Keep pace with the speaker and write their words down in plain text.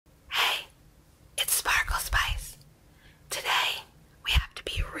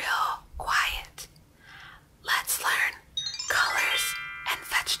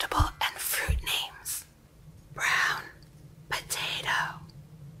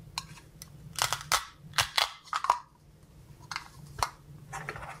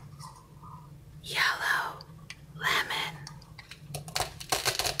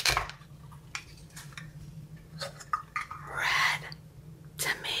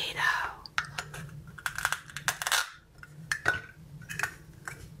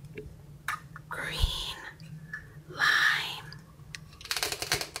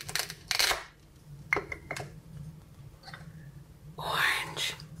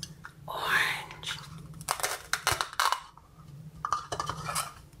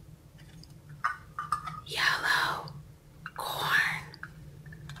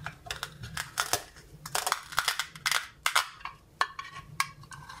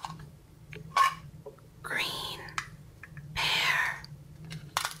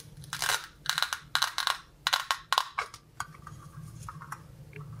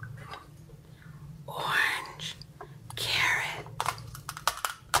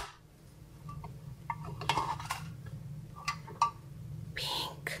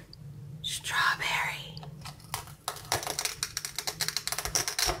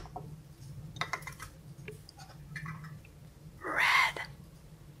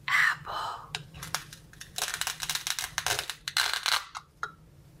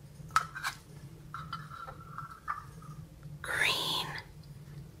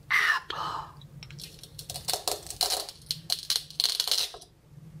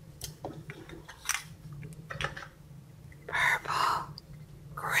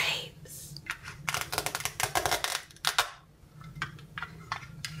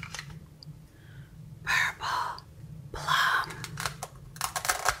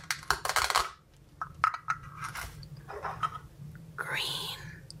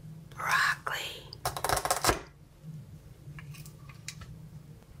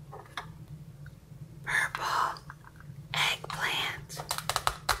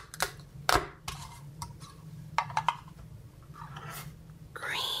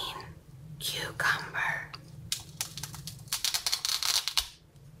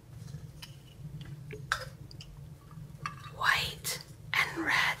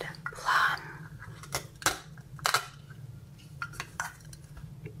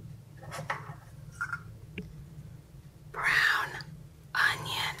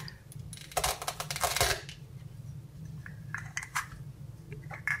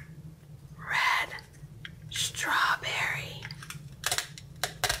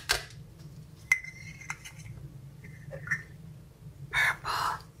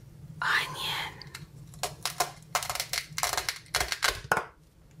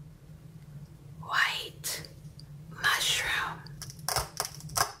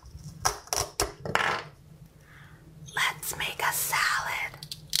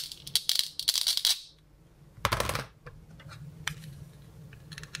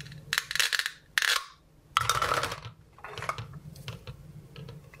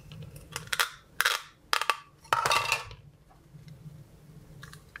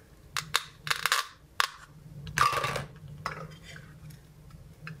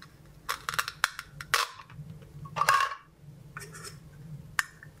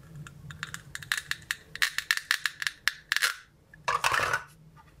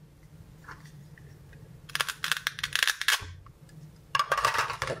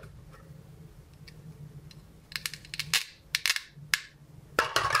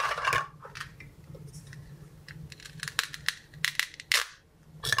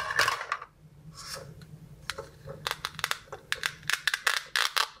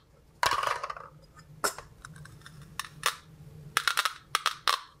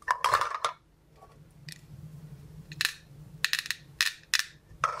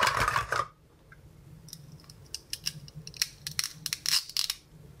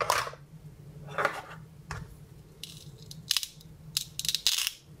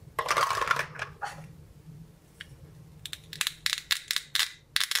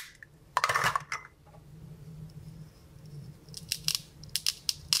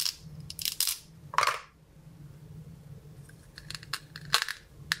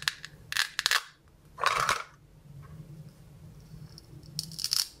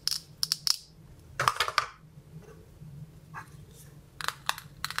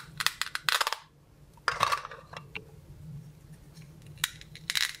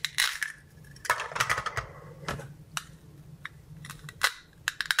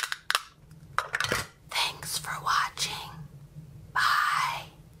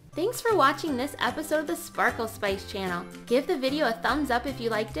Thanks for watching this episode of the Sparkle Spice channel. Give the video a thumbs up if you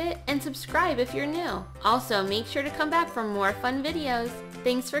liked it, and subscribe if you're new. Also, make sure to come back for more fun videos.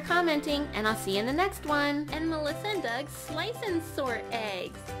 Thanks for commenting, and I'll see you in the next one. And Melissa and Doug slice and sort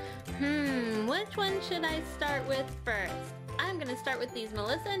eggs. Which one should I start with first? I'm gonna start with these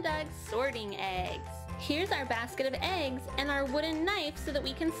Melissa and Doug sorting eggs. Here's our basket of eggs and our wooden knife so that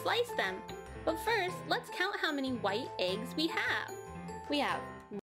we can slice them. But first, let's count how many white eggs we have. We have